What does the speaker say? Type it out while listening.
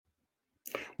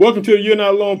Welcome to the You're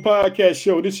Not Alone podcast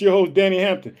show. This is your host, Danny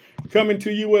Hampton, coming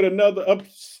to you with another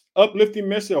uplifting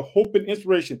message of hope and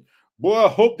inspiration. Boy, I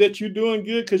hope that you're doing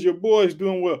good because your boy is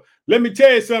doing well. Let me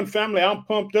tell you something, family. I'm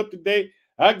pumped up today.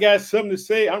 I got something to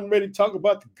say. I'm ready to talk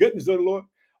about the goodness of the Lord.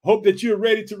 I hope that you're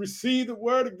ready to receive the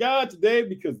word of God today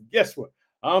because guess what?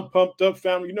 I'm pumped up,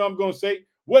 family. You know I'm going to say,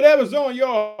 whatever's on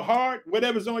your heart,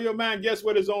 whatever's on your mind, guess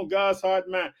what is on God's heart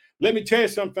and mind? Let me tell you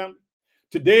something, family.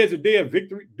 Today is a day of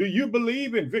victory. Do you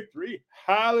believe in victory?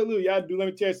 Hallelujah. I do. Let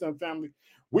me tell you something, family.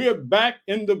 We are back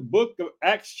in the book of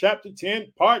Acts chapter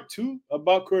 10, part 2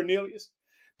 about Cornelius,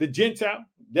 the Gentile,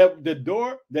 that the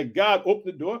door, that God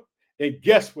opened the door. And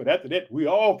guess what? After that, we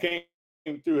all came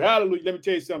through. Hallelujah. Let me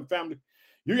tell you something, family.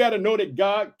 You got to know that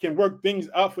God can work things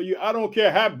out for you. I don't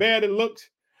care how bad it looks.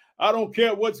 I don't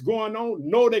care what's going on.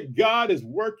 Know that God is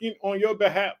working on your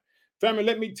behalf. Family,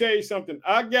 let me tell you something.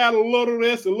 I got a little of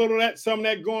this, a little of that, some of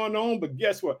that going on, but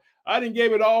guess what? I didn't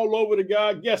give it all over to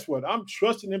God. Guess what? I'm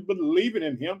trusting and believing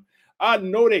in him. I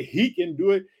know that he can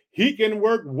do it. He can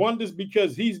work wonders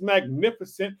because he's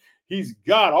magnificent. He's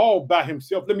God all by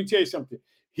himself. Let me tell you something.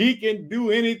 He can do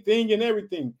anything and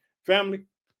everything. Family,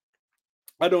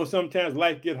 I know sometimes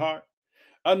life get hard.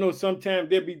 I know sometimes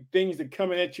there'll be things that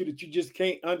coming at you that you just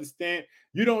can't understand.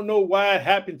 You don't know why it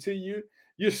happened to you.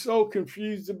 You're so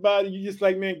confused about it. You're just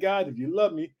like, man, God, if you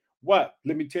love me, what?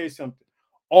 Let me tell you something.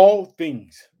 All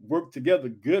things work together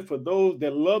good for those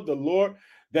that love the Lord,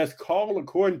 that's called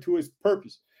according to his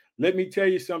purpose. Let me tell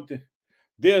you something.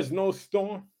 There's no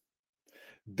storm.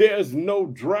 There's no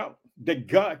drought that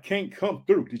God can't come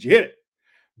through. Did you hear it?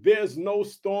 There's no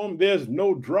storm. There's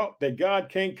no drought that God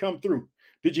can't come through.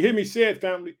 Did you hear me say it,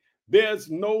 family? There's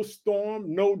no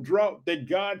storm, no drought that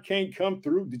God can't come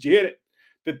through. Did you hear it?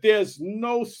 That there's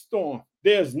no storm,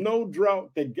 there's no drought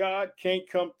that God can't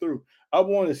come through. I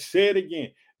want to say it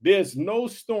again. There's no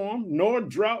storm nor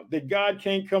drought that God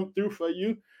can't come through for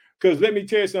you. Because let me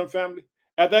tell you something, family.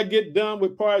 After I get done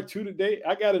with part 2 today,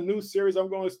 I got a new series I'm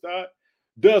going to start.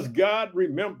 Does God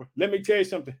remember? Let me tell you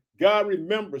something. God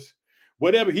remembers.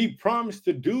 Whatever he promised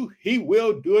to do, he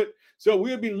will do it. So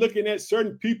we'll be looking at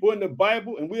certain people in the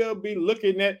Bible, and we'll be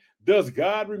looking at, does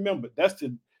God remember? That's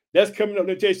coming up. Let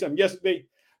me tell you something. Yesterday,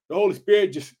 the Holy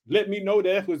Spirit just let me know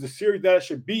that was the series that I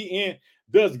should be in.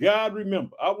 Does God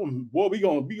remember? We're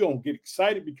gonna get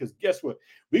excited because guess what?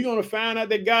 We're gonna find out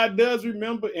that God does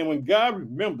remember. And when God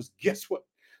remembers, guess what?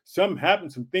 Something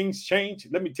happens, some things change.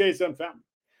 Let me tell you something, family.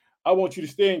 I want you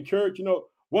to stay encouraged. You know,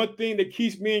 one thing that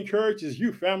keeps me encouraged is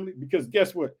you, family, because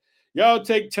guess what? Y'all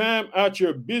take time out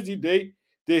your busy day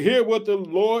to hear what the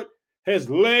Lord has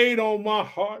laid on my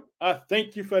heart. I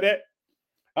thank you for that.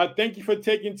 I thank you for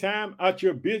taking time out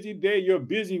your busy day, your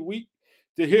busy week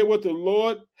to hear what the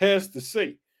Lord has to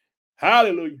say.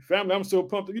 Hallelujah. Family, I'm so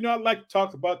pumped. You know, I like to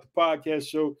talk about the podcast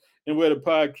show and where the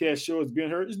podcast show is being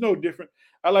heard. It's no different.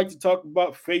 I like to talk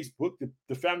about Facebook,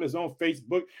 the family's on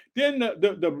Facebook, then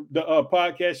the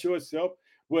podcast show itself,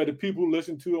 where the people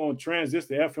listen to on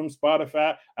Transistor FM,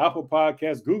 Spotify, Apple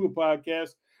Podcasts, Google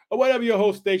Podcasts, or whatever your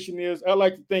host station is. I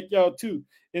like to thank y'all too.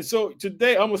 And so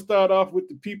today I'm going to start off with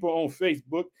the people on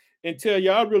Facebook and tell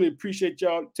y'all I really appreciate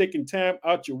y'all taking time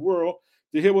out your world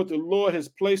to hear what the Lord has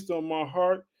placed on my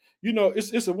heart. You know,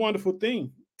 it's a wonderful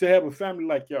thing to have a family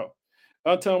like y'all.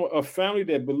 I'm talking about a family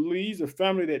that believes, a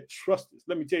family that trusts us.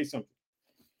 Let me tell you something.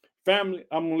 Family,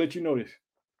 I'm going to let you know this.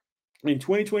 In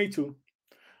 2022,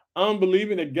 I'm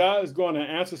believing that God is going to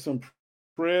answer some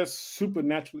prayers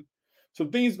supernaturally. Some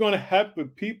things going to happen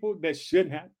with people that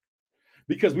shouldn't happen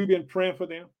because we've been praying for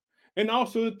them. And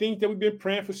also the things that we've been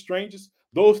praying for strangers,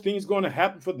 those things going to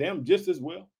happen for them just as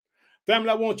well. Family,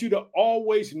 I want you to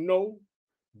always know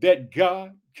that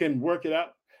God can work it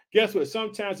out. Guess what?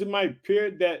 Sometimes it might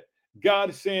appear that God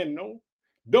is saying no.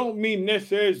 Don't mean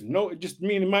necessarily no. It just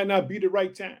means it might not be the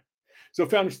right time. So,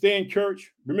 family, stay encouraged.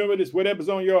 Remember this: whatever's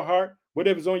on your heart,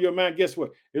 whatever's on your mind, guess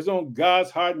what? It's on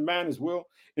God's heart and mind as well.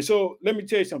 And so, let me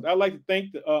tell you something. I like to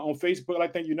thank on Facebook. I like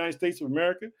to thank the United States of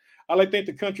America. I like to thank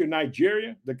the country of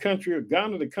Nigeria, the country of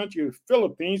Ghana, the country of the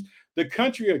Philippines, the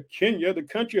country of Kenya, the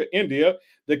country of India,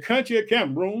 the country of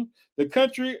Cameroon, the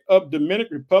country of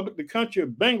Dominican Republic, the country of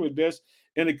Bangladesh,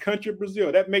 and the country of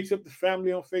Brazil. That makes up the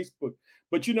family on Facebook.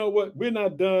 But you know what? We're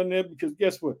not done there because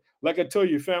guess what? Like I told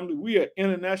you, family, we are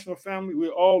international family.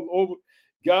 We're all over.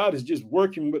 God is just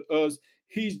working with us.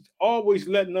 He's always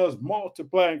letting us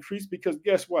multiply and increase because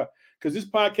guess what? Because this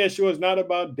podcast show is not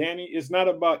about Danny. It's not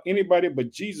about anybody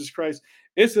but Jesus Christ.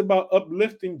 It's about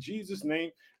uplifting Jesus'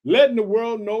 name, letting the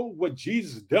world know what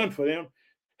Jesus has done for them,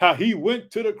 how he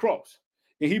went to the cross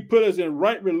and he put us in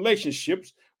right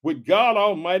relationships with God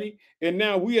Almighty. And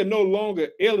now we are no longer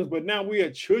aliens, but now we are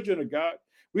children of God.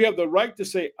 We have the right to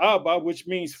say Abba, which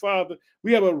means Father.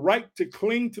 We have a right to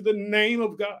cling to the name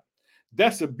of God.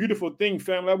 That's a beautiful thing,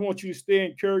 family. I want you to stay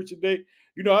encouraged today.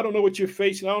 You know, I don't know what you're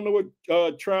facing. I don't know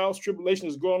what trials,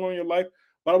 tribulations is going on in your life,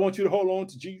 but I want you to hold on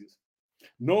to Jesus,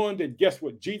 knowing that guess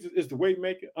what? Jesus is the way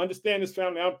maker. Understand this,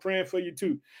 family. I'm praying for you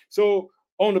too. So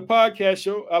on the podcast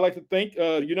show, I'd like to thank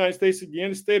the United States again,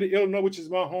 the state of Illinois, which is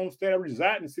my home state. I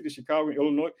reside in the city of Chicago,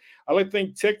 Illinois. I'd like to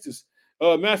thank Texas,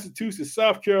 Massachusetts,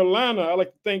 South Carolina. I'd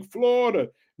like to thank Florida,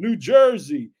 New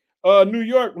Jersey, New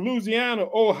York, Louisiana,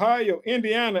 Ohio,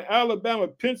 Indiana, Alabama,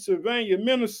 Pennsylvania,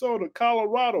 Minnesota,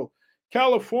 Colorado,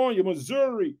 California,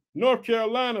 Missouri, North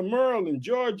Carolina, Maryland,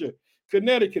 Georgia,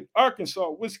 Connecticut,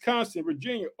 Arkansas, Wisconsin,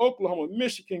 Virginia, Oklahoma,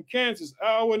 Michigan, Kansas,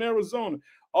 Iowa, and Arizona.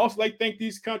 Also, like to thank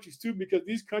these countries too, because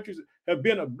these countries have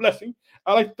been a blessing.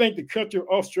 I like to thank the country of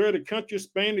Australia, the country of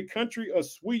Spain, the country of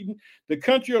Sweden, the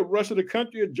country of Russia, the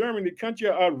country of Germany, the country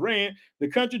of Iran, the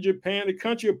country of Japan, the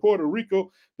country of Puerto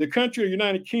Rico, the country of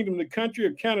United Kingdom, the country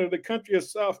of Canada, the country of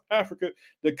South Africa,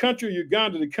 the country of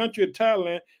Uganda, the country of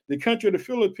Thailand, the country of the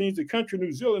Philippines, the country of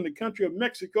New Zealand, the country of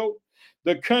Mexico,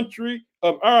 the country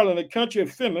of Ireland, the country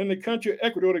of Finland, the country of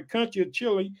Ecuador, the country of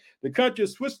Chile, the country of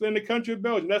Switzerland, the country of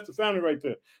Belgium. That's the family right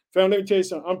there. Family, let me tell you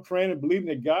something. I'm praying and believing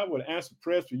that God would answer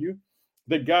prayers for you,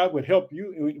 that God would help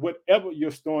you in whatever your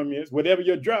storm is, whatever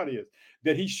your drought is,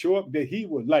 that he show up, that he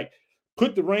would like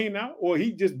put the rain out, or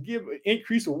he just give an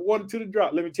increase of water to the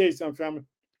drought. Let me tell you something, family.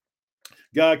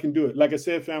 God can do it. Like I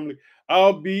said, family,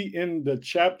 I'll be in the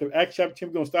chapter, Acts chapter 10.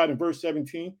 We're going to start in verse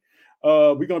 17.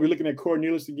 We're going to be looking at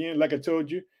Cornelius again. Like I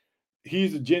told you,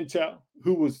 he's a Gentile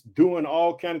who was doing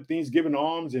all kind of things, giving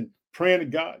alms and praying to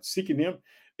God, seeking him.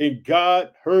 And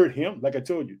God heard him. Like I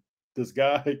told you, this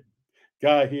God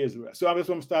hears. So I'm just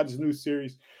going to start this new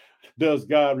series, Does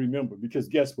God Remember? Because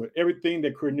guess what? Everything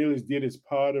that Cornelius did is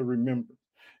part of remember.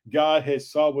 God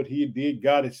has saw what he did.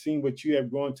 God has seen what you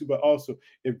have gone to. But also,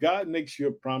 if God makes you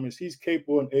a promise, he's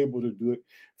capable and able to do it.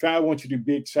 I want you to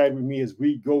be excited with me as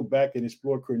we go back and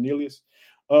explore Cornelius.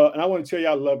 And I want to tell you,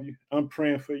 I love you. I'm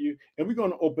praying for you. And we're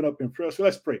going to open up in prayer. So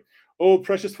let's pray. Oh,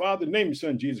 precious Father, name your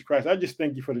son, Jesus Christ. I just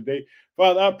thank you for today.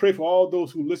 Father, I pray for all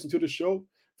those who listen to the show.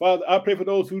 Father, I pray for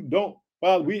those who don't.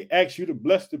 Father, we ask you to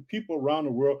bless the people around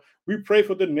the world. We pray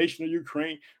for the nation of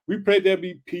Ukraine. We pray there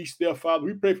be peace there, Father.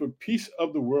 We pray for peace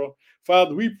of the world.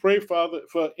 Father, we pray, Father,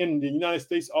 for in the United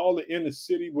States, all the inner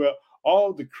city where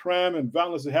all the crime and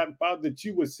violence that happen, Father, that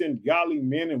you would send godly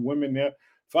men and women there,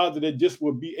 Father, that just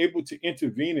will be able to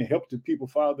intervene and help the people,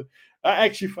 Father. I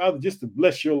ask you, Father, just to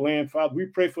bless your land, Father. We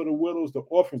pray for the widows, the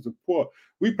orphans, the poor.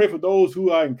 We pray for those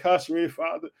who are incarcerated,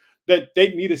 Father, that they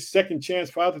need a second chance,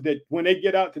 Father, that when they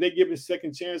get out, that they give a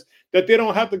second chance, that they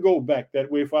don't have to go back that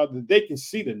way, Father, that they can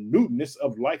see the newness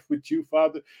of life with you,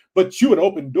 Father, but you would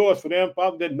open doors for them,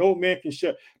 Father, that no man can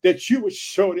shut, that you would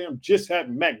show them just how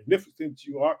magnificent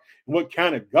you are and what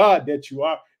kind of God that you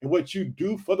are and what you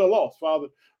do for the lost, Father.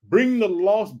 Bring the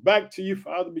lost back to you,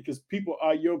 Father, because people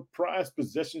are your prized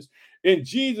possessions. In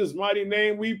Jesus' mighty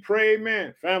name, we pray,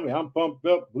 amen. Family, I'm pumped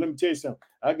up. Let me tell you something.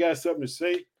 I got something to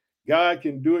say. God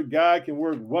can do it. God can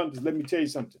work wonders. Let me tell you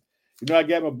something. You know, I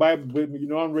got my Bible with me. You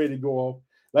know, I'm ready to go off.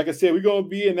 Like I said, we're going to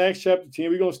be in Acts chapter 10.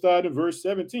 We're going to start in verse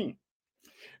 17.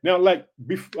 Now, I'm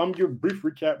going to give a brief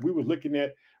recap. We were looking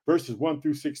at verses 1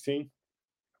 through 16.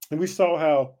 And we saw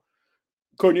how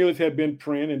Cornelius had been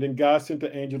praying, and then God sent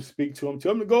the angel to speak to him.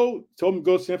 Told him to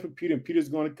go send for Peter, and Peter's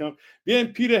going to come.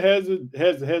 Then Peter has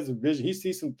a vision. He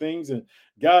sees some things, and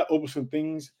God opens some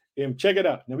things. And check it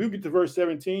out. Now we'll get to verse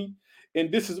 17. And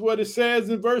this is what it says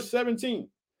in verse 17.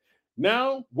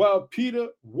 Now, while Peter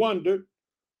wondered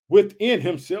within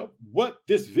himself what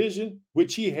this vision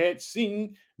which he had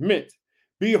seen meant,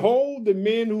 behold, the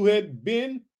men who had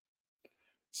been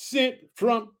sent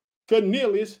from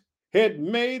Cornelius had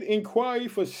made inquiry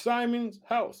for Simon's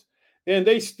house, and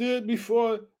they stood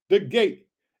before the gate,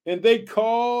 and they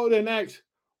called and asked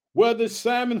whether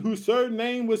Simon, whose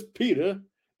surname was Peter,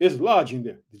 is lodging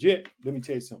there. Let me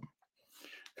tell you something.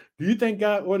 Do you think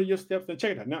God ordered your steps? Now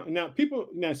check it out.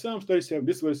 Now Psalms 37,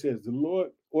 this is what it says. The Lord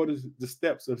orders the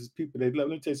steps of his people. Let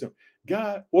me tell you something.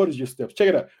 God orders your steps. Check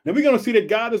it out. Now we're going to see that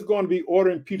God is going to be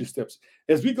ordering Peter's steps.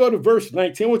 As we go to verse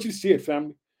 19, I want you to see it,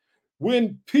 family.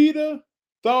 When Peter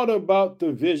thought about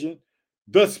the vision,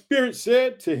 the Spirit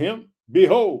said to him,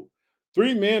 behold,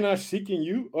 3 men are seeking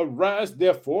you. Arise,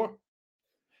 therefore,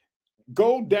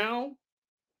 go down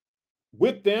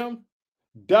with them,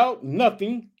 doubt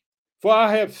nothing, for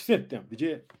I have sent them. Did you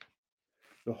hear?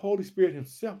 The Holy Spirit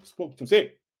himself spoke to him.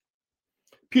 Said,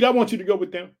 Peter, I want you to go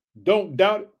with them. Don't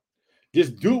doubt it.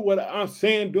 Just do what I'm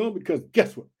saying, doing, because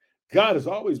guess what? God is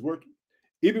always working.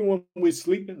 Even when we're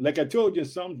sleeping, like I told you in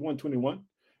Psalms 121,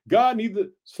 God neither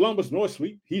slumbers nor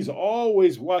sleep. He's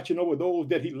always watching over those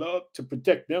that he loved to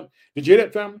protect them. Did you hear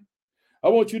that, family? I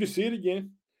want you to see it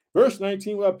again. Verse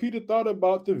 19, while Peter thought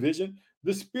about the vision,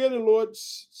 the Spirit of the Lord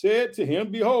said to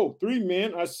him, behold, 3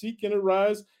 men are seeking,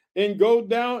 arise and go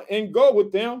down and go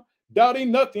with them,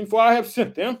 doubting nothing, for I have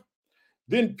sent them.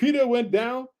 Then Peter went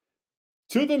down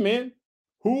to the men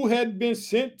who had been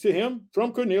sent to him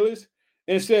from Cornelius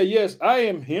and said, yes, I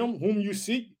am him whom you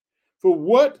seek. For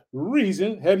what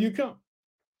reason have you come?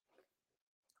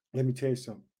 Let me tell you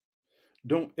something.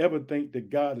 Don't ever think that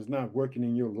God is not working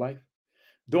in your life.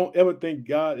 Don't ever think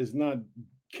God is not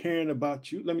caring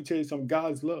about you. Let me tell you something.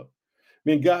 God is love.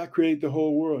 Man, God created the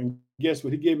whole world. And guess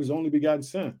what? He gave his only begotten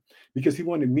son because he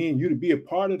wanted me and you to be a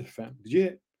part of the family. Did you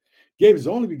hear? Gave his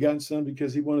only begotten son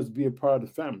because he wanted us to be a part of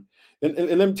the family. And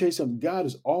let me tell you something. God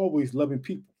is always loving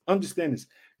people. Understand this.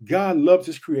 God loves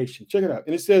his creation. Check it out.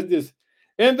 And it says this.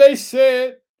 And they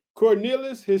said,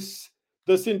 Cornelius,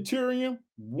 the centurion,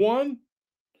 one.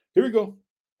 Here we go.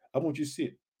 I want you to see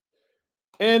it.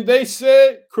 And they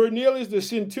said, Cornelius the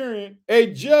centurion, a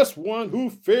just one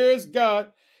who fears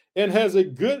God and has a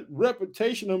good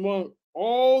reputation among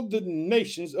all the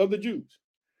nations of the Jews.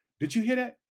 Did you hear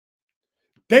that?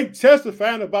 They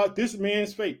testifying about this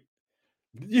man's faith.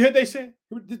 Did you hear what they said?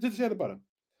 Did they say about him?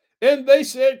 And they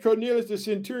said, Cornelius the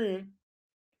centurion,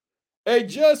 a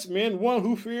just man, one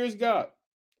who fears God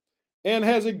and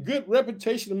has a good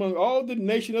reputation among all the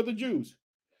nation of the Jews,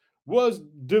 was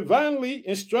divinely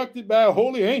instructed by a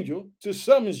holy angel to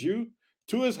summons you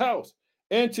to his house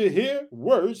and to hear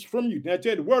words from you. Now, I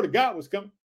tell you, the word of God was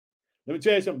coming. Let me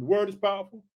tell you something. The word is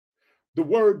powerful. The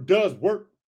word does work.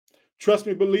 Trust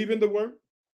me, believe in the word.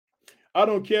 I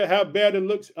don't care how bad it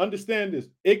looks. Understand this.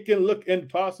 It can look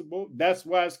impossible. That's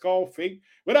why it's called faith.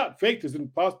 Without faith, it's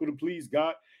impossible to please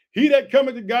God. He that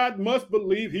cometh to God must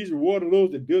believe he's rewarded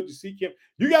those that do to seek him.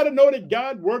 You got to know that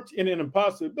God works in an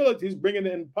impossibility. He's bringing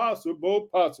the impossible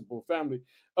possible, family.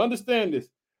 Understand this.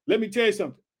 Let me tell you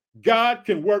something. God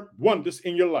can work wonders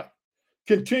in your life.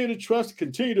 Continue to trust,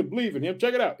 continue to believe in him.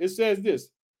 Check it out. It says this.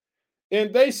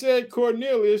 And they said,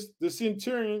 Cornelius, the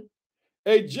centurion,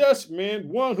 a just man,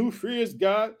 one who fears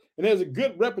God and has a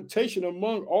good reputation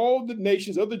among all the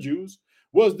nations of the Jews,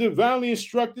 was divinely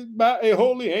instructed by a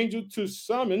holy angel to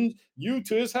summon you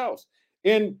to his house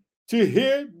and to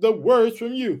hear the words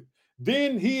from you.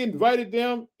 Then he invited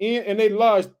them in and they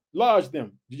lodged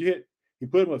them. Did you hear? He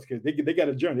put them up because they got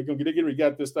a journey. They get ready,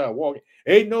 got to start walking.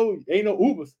 Ain't no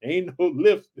Ubers, ain't no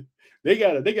lifts. They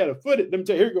got to foot it. Let me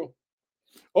tell you, here we go.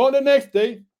 On the next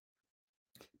day,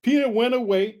 Peter went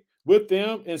away with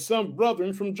them, and some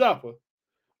brethren from Joppa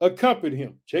accompanied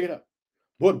him. Check it out.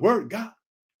 What word, God?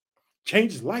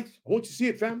 Changes life. I want you to see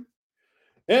it, family.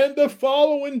 And the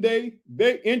following day,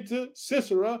 they entered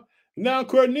Caesarea. Now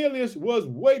Cornelius was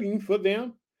waiting for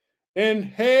them and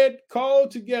had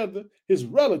called together his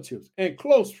relatives and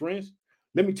close friends.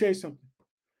 Let me tell you something.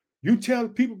 You tell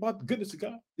people about the goodness of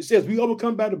God. It says we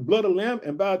overcome by the blood of the Lamb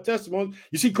and by our testimony.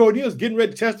 You see, Cornelius getting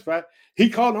ready to testify. He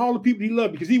called all the people he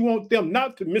loved because he wants them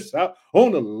not to miss out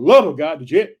on the love of God. Did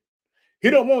you hear? He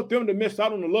don't want them to miss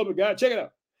out on the love of God. Check it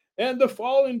out. And the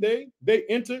following day, they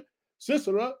entered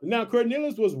Caesarea. Now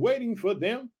Cornelius was waiting for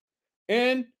them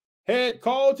and had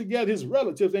called together his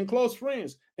relatives and close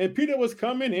friends. And Peter was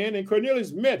coming in, and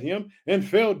Cornelius met him and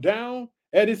fell down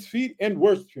at his feet and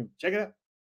worshiped him. Check it out.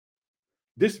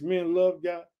 This man loved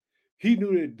God. He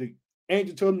knew that the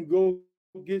angel told him to go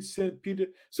get sent Peter.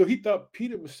 So he thought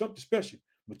Peter was something special.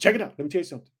 But check it out. Let me tell you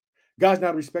something. God's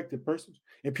not a respected person.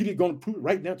 And Peter going to prove it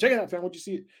right now. Check it out, fam. What you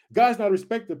see it. God's not a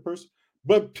respected person.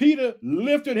 But Peter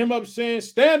lifted him up, saying,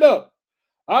 stand up.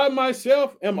 I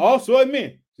myself am also a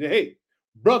man. Say, hey,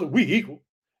 brother, we equal.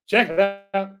 Check it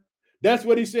out. That's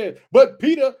what he said. But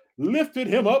Peter lifted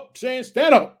him up, saying,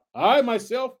 stand up. I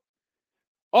myself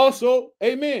also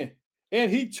a man. And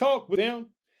he talked with them.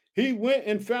 He went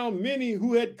and found many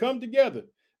who had come together.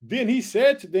 Then he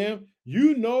said to them,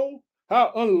 you know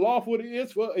how unlawful it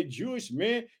is for a Jewish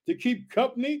man to keep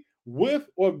company with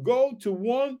or go to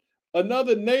one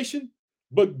another nation.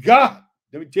 But God,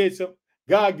 let me tell you something.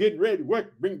 God getting ready to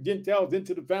work, bring Gentiles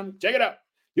into the family. Check it out.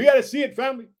 You got to see it,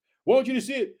 family. I want you to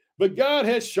see it. But God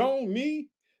has shown me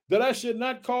that I should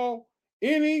not call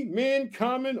any man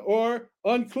common or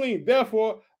unclean.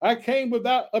 Therefore, I came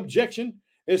without objection.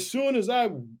 As soon as I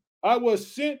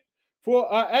was sent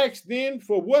for, I asked then,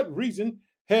 for what reason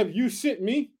have you sent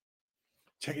me?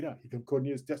 Check it out. Here comes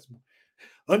Cornelius' testimony.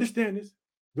 Understand this.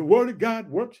 The word of God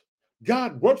works.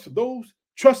 God works for those.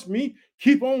 Trust me.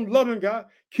 Keep on loving God.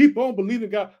 Keep on believing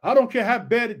God. I don't care how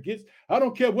bad it gets. I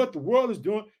don't care what the world is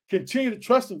doing. Continue to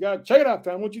trust in God. Check it out,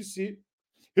 fam. I want you to see it.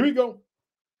 Here we go.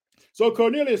 So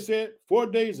Cornelius said, 4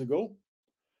 days ago,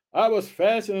 I was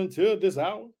fasting until this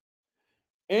hour.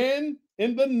 And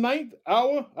in the ninth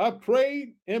hour, I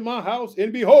prayed in my house,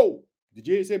 and behold, did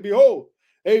you say, behold,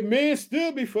 a man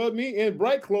stood before me in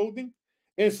bright clothing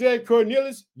and said,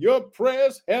 Cornelius, your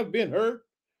prayers have been heard,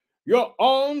 your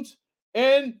alms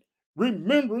and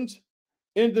remembrance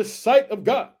in the sight of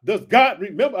God. Does God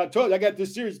remember? I told you I got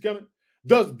this series coming.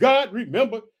 Does God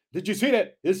remember? Did you see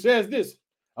that? It says this.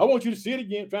 I want you to see it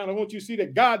again, fam. I want you to see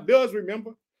that God does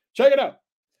remember. Check it out.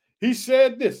 He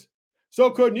said this. So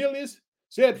Cornelius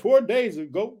said, 4 days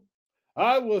ago,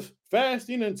 I was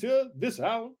fasting until this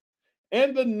hour,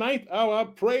 and the ninth hour I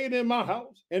prayed in my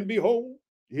house, and behold,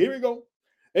 here we go.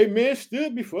 A man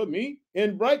stood before me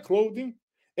in bright clothing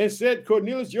and said,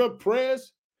 Cornelius, your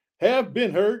prayers have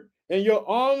been heard, and your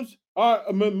alms are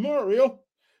a memorial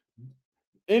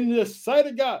in the sight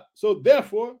of God. So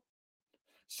therefore,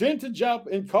 send to Joppa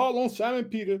and call on Simon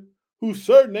Peter, whose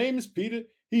surname is Peter.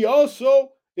 He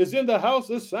also is in the house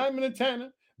of Simon and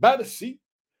Tanner by the sea.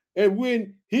 And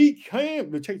when he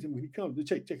came, when he comes,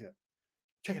 check it out.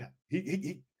 Check it out.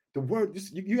 The word,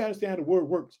 you understand how the word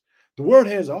works. The word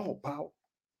has all power.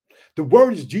 The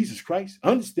word is Jesus Christ.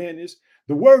 Understand this.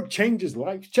 The word changes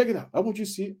lives. Check it out. I want you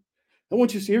to see it. I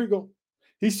want you to see. Here we go.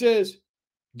 He says,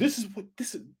 this is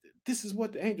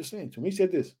what the angel saying to him. He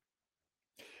said this.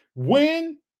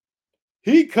 When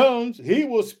he comes, he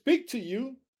will speak to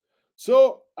you.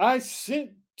 So I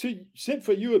sent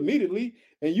for you immediately,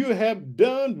 and you have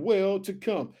done well to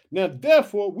come. Now,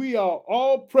 therefore, we are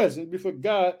all present before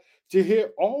God to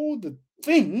hear all the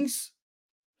things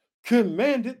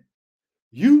commanded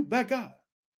you by God.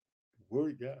 The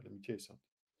word of God, let me tell you something.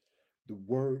 The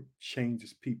word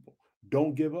changes people.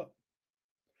 Don't give up.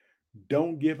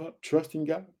 Don't give up. Trust in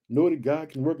God. Know that God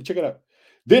can work. Check it out.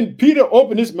 Then Peter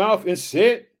opened his mouth and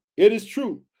said, it is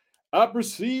true. I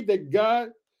perceive that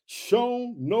God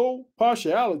shown no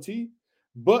partiality,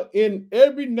 but in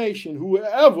every nation,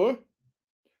 whoever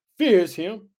fears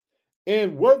him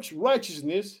and works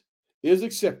righteousness is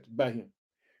accepted by him.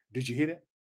 Did you hear that?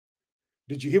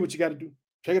 Did you hear what you got to do?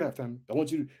 Check it out, family. I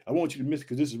want you to miss it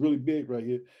because this is really big right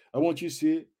here. I want you to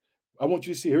see it. I want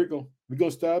you to see it. Here we go. We're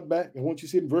going to start back. I want you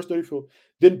to see it in verse 34.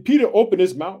 Then Peter opened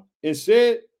his mouth and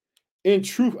said, in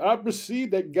truth, I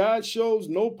perceive that God shows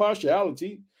no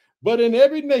partiality, but in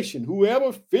every nation,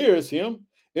 whoever fears him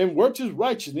and works his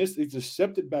righteousness is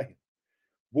accepted by him.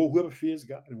 Well, whoever fears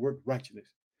God and works righteousness,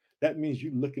 that means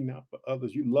you're looking out for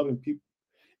others. You're loving people.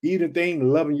 Even if they ain't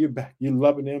loving you back, you're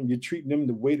loving them. You're treating them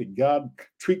the way that God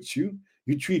treats you.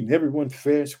 You're treating everyone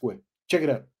fair and square. Check it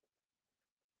out.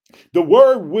 The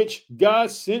word which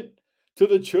God sent to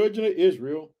the children of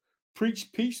Israel,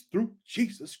 preach peace through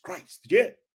Jesus Christ. Yeah.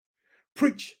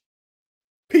 Preach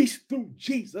peace through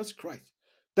Jesus Christ.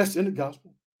 That's in the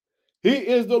gospel. He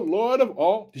is the Lord of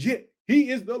all. Yeah. He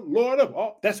is the Lord of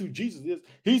all. That's who Jesus is.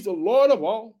 He's the Lord of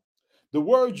all. The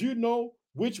word you know,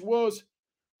 which was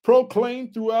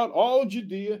proclaimed throughout all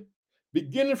Judea,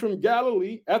 beginning from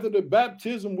Galilee after the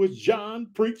baptism which John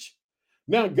preached.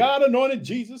 Now God anointed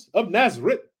Jesus of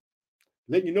Nazareth,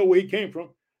 letting you know where he came from.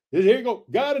 Here you go.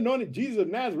 God anointed Jesus of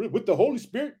Nazareth with the Holy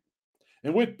Spirit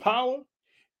and with power,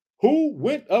 who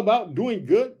went about doing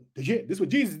good. Yeah, this is what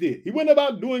Jesus did. He went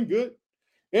about doing good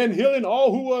and healing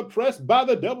all who were oppressed by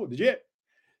the devil. Yeah,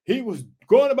 he was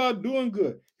going about doing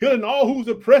good, healing all who was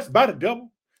oppressed by the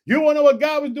devil. You want to know what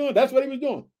God was doing? That's what he was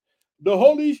doing. The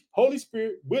Holy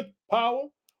Spirit with power,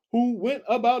 who went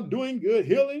about doing good,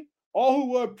 healing all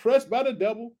who were oppressed by the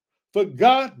devil, for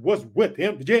God was with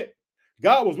him. Yeah,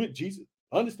 God was with Jesus.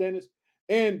 Understand this?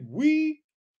 And we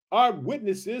are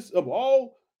witnesses of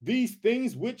all these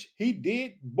things which he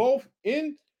did both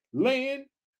in land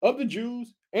of the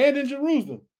Jews and in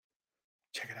Jerusalem.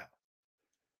 Check it out.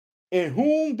 And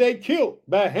whom they killed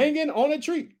by hanging on a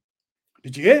tree.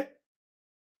 Did you hear it?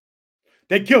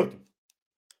 They killed him.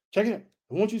 Check it out.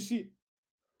 I want you to see it.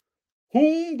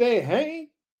 Whom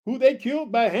they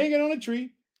killed by hanging on a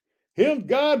tree, him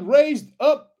God raised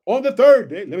up on the third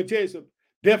day. Let me tell you something.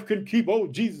 Death couldn't keep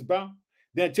old Jesus bound.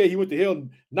 Then I tell you, he went to hell and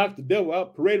knocked the devil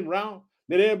out, paraded him around,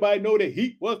 let everybody know that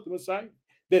he was the Messiah,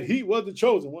 that he was the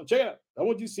chosen one. Check it out. I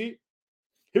want you to see it.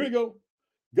 Here we go.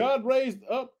 God raised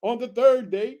up on the third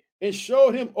day and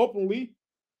showed him openly,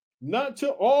 not to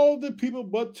all the people,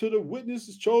 but to the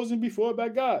witnesses chosen before by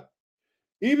God,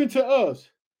 even to us,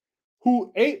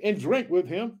 who ate and drank with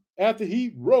him after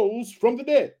he rose from the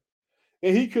dead.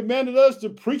 And he commanded us to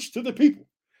preach to the people.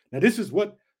 Now, this is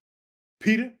what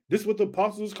Peter, this is what the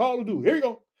apostles called to do. Here you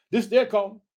go. This is their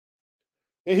call.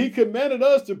 And he commanded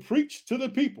us to preach to the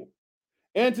people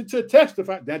and to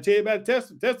testify. Did I tell you about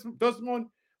testimony?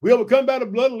 We overcome by the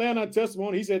blood of the Lamb and our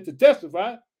testimony. He said to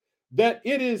testify that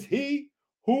it is he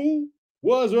who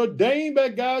was ordained by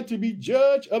God to be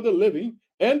judge of the living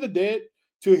and the dead.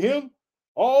 To him,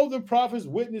 all the prophets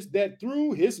witness that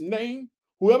through his name,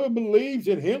 whoever believes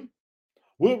in him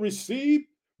will receive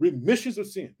remissions of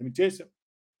sin. Let me tell you something.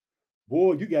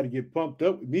 Boy, you got to get pumped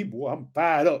up with me, boy. I'm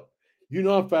fired up. You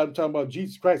know I'm fired up. I'm talking about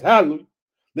Jesus Christ. Hallelujah.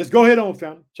 Let's go ahead on,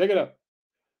 family. Check it out.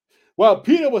 While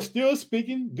Peter was still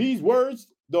speaking these words,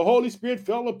 the Holy Spirit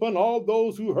fell upon all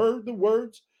those who heard the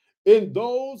words, and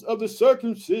those of the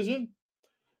circumcision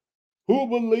who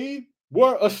believed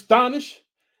were astonished,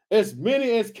 as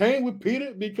many as came with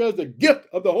Peter, because the gift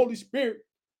of the Holy Spirit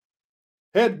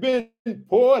had been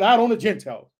poured out on the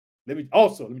Gentiles. Let me tell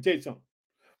you something.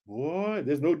 Boy,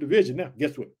 there's no division now.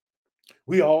 Guess what?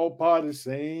 We all part of the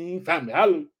same family.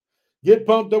 Hallelujah. Get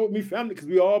pumped up with me, family, because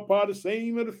we all part of the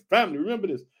same of the family. Remember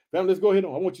this. Family, let's go ahead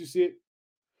on. I want you to see it.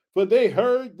 For they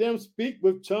heard them speak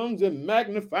with tongues and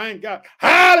magnifying God.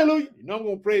 Hallelujah. You know I'm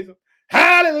going to praise him.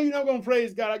 Hallelujah. You know I'm going to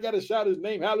praise God. I got to shout his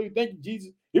name. Hallelujah. Thank you,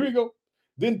 Jesus. Here we go.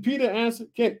 Then Peter answered,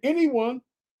 can anyone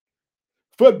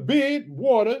forbid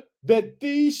water that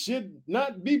these should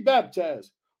not be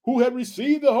baptized, who have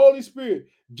received the Holy Spirit,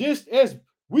 just as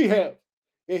we have?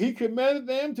 And he commanded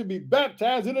them to be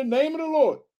baptized in the name of the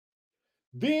Lord.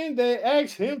 Then they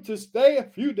asked him to stay a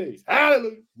few days.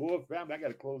 Hallelujah. Boy, family, I got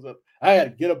to close up. I got to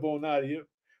get up on out of here.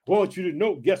 I want you to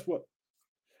know, guess what?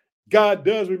 God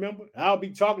does remember. I'll be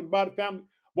talking about it, family.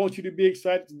 I want you to be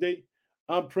excited today.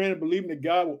 I'm praying and believing that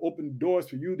God will open doors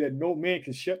for you that no man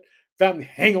can shut. Family,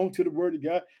 hang on to the word of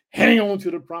God. Hang on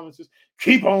to the promises.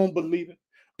 Keep on believing.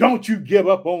 Don't you give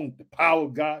up on the power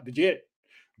of God. Did you hear it?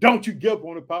 Don't you give up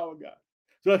on the power of God.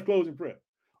 So let's close in prayer.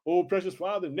 Oh, precious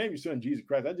Father, in the name of your Son, Jesus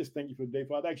Christ, I just thank you for the day,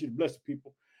 Father. I ask you to bless the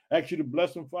people. I ask you to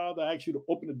bless them, Father. I ask you to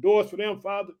open the doors for them,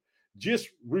 Father. Just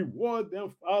reward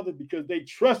them, Father, because they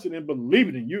trusted and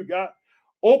believed in you, God.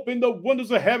 Open the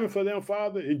windows of heaven for them,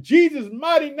 Father. In Jesus'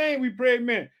 mighty name we pray,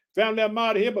 amen. Family, I'm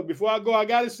out of here, but before I go, I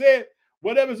got to say it.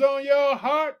 Whatever's on your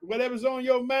heart, whatever's on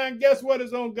your mind, guess what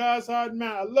is on God's heart and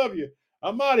mind? I love you.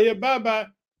 I'm out of here. Bye-bye.